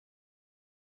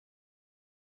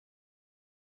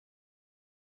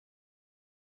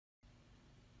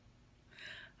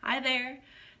Hi there,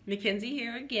 Mackenzie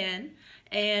here again,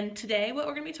 and today what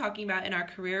we're going to be talking about in our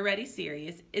Career Ready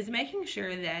series is making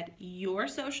sure that your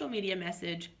social media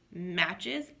message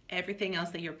matches everything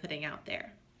else that you're putting out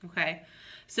there, okay?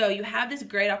 So you have this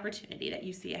great opportunity that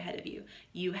you see ahead of you.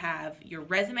 You have your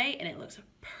resume and it looks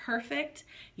perfect.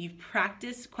 You've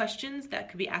practiced questions that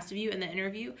could be asked of you in the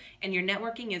interview, and your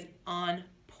networking is on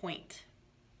point.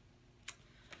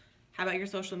 How about your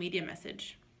social media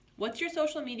message? What's your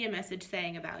social media message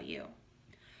saying about you?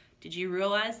 Did you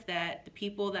realize that the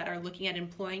people that are looking at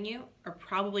employing you are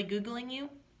probably Googling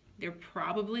you? They're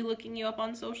probably looking you up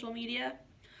on social media?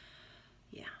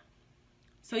 Yeah.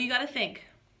 So you got to think,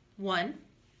 one,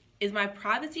 is my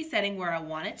privacy setting where I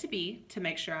want it to be to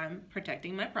make sure I'm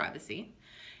protecting my privacy?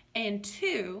 And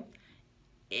two,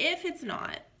 if it's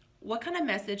not, what kind of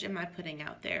message am I putting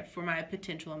out there for my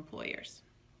potential employers?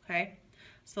 Okay?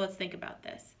 So let's think about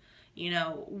this. You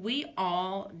know, we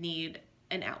all need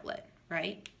an outlet,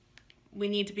 right? We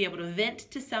need to be able to vent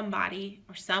to somebody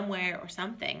or somewhere or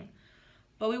something,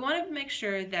 but we want to make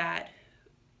sure that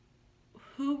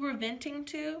who we're venting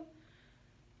to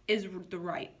is the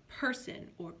right person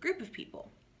or group of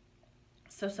people.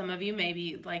 So some of you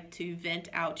maybe like to vent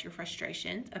out your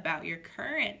frustrations about your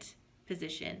current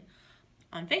position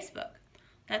on Facebook.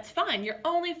 That's fine. You're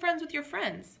only friends with your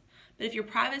friends. But if your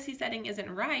privacy setting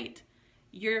isn't right,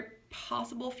 your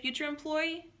possible future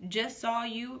employee just saw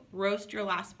you roast your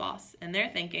last boss, and they're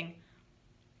thinking,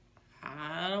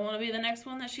 I don't want to be the next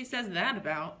one that she says that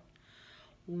about.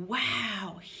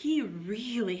 Wow, he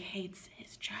really hates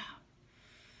his job.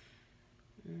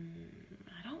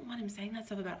 I don't want him saying that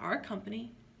stuff about our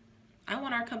company. I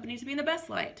want our company to be in the best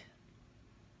light.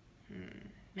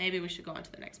 Maybe we should go on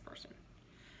to the next person.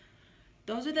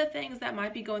 Those are the things that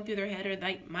might be going through their head, or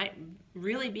they might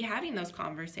really be having those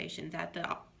conversations at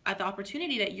the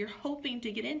opportunity that you're hoping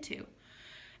to get into.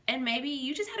 And maybe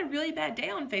you just had a really bad day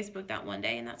on Facebook that one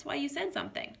day, and that's why you said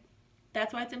something.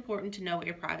 That's why it's important to know what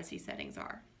your privacy settings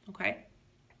are, okay?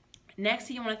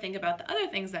 Next, you want to think about the other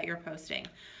things that you're posting.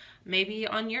 Maybe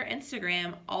on your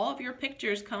Instagram, all of your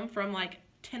pictures come from like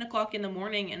 10 o'clock in the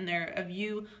morning, and they're of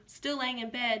you still laying in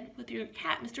bed with your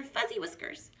cat, Mr. Fuzzy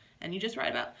Whiskers. And you just write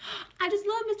about, I just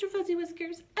love Mr. Fuzzy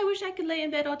Whiskers. I wish I could lay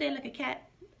in bed all day like a cat.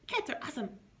 Cats are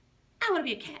awesome. I want to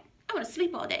be a cat. I want to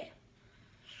sleep all day.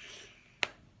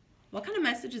 What kind of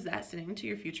message is that sending to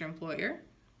your future employer?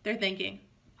 They're thinking,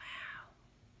 wow,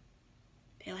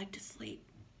 they like to sleep.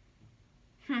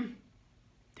 They're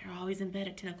always in bed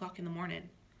at 10 o'clock in the morning.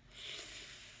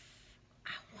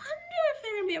 I wonder if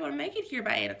they're going to be able to make it here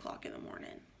by 8 o'clock in the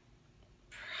morning.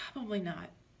 Probably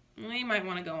not. We might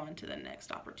want to go on to the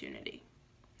next opportunity.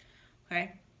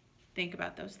 Okay? Think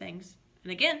about those things.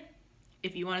 And again,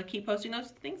 if you want to keep posting those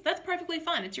things, that's perfectly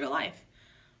fine. It's your life.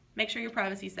 Make sure your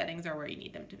privacy settings are where you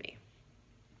need them to be.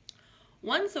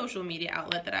 One social media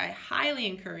outlet that I highly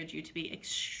encourage you to be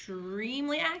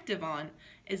extremely active on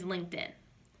is LinkedIn.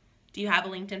 Do you have a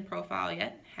LinkedIn profile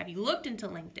yet? Have you looked into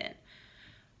LinkedIn?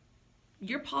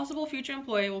 Your possible future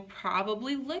employee will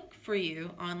probably look for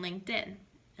you on LinkedIn,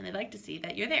 and they'd like to see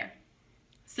that you're there.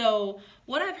 So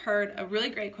what I've heard, a really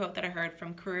great quote that I heard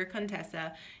from Career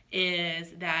Contessa,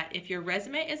 is that if your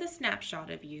resume is a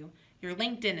snapshot of you, your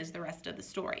LinkedIn is the rest of the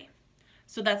story.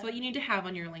 So that's what you need to have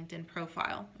on your LinkedIn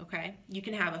profile, okay? You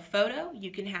can have a photo,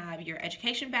 you can have your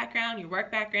education background, your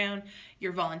work background,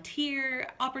 your volunteer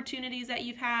opportunities that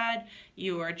you've had,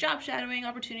 your job shadowing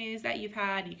opportunities that you've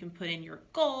had. You can put in your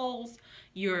goals,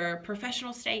 your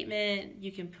professional statement.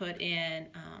 You can put in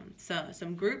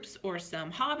some groups or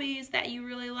some hobbies that you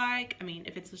really like. I mean,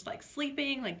 if it's just like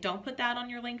sleeping, like don't put that on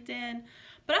your LinkedIn.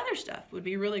 But other stuff would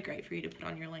be really great for you to put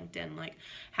on your LinkedIn, like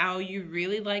how you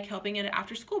really like helping at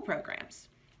after-school programs,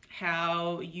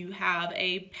 how you have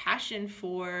a passion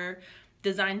for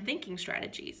design thinking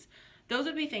strategies. Those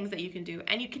would be things that you can do,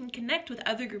 and you can connect with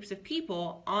other groups of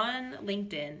people on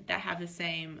LinkedIn that have the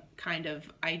same kind of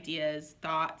ideas,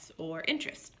 thoughts, or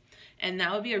interests. And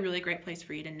that would be a really great place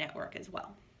for you to network as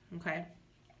well, okay?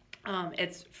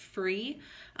 It's free.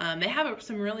 They have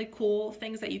some really cool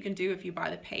things that you can do if you buy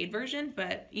the paid version,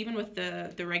 but even with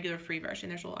the regular free version,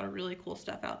 there's a lot of really cool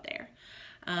stuff out there.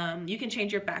 You can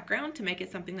change your background to make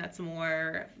it something that's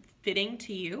more fitting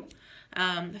to you.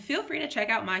 Feel free to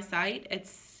check out my site.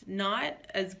 It's not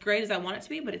as great as I want it to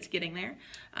be, but it's getting there.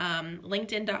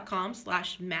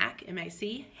 LinkedIn.com/Mac,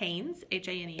 M-A-C, Hanes,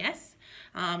 H-A-N-E-S.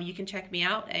 You can check me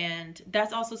out, and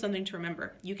that's also something to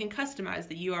remember. You can customize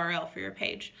the URL for your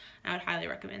page. I would highly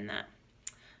recommend that.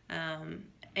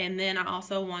 And then I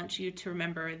also want you to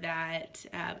remember that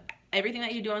everything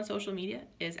that you do on social media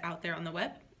is out there on the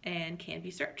web and can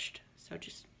be searched. So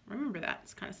just remember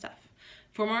that kind of stuff.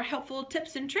 For more helpful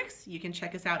tips and tricks, you can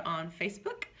check us out on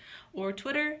Facebook or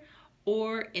Twitter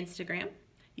or Instagram.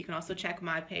 You can also check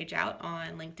my page out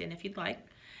on LinkedIn if you'd like.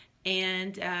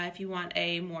 And if you want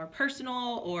a more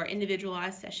personal or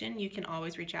individualized session, you can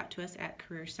always reach out to us at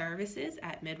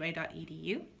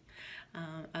careerservices@midway.edu.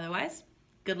 Otherwise,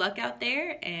 good luck out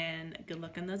there and good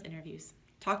luck on those interviews.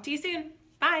 Talk to you soon.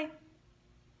 Bye.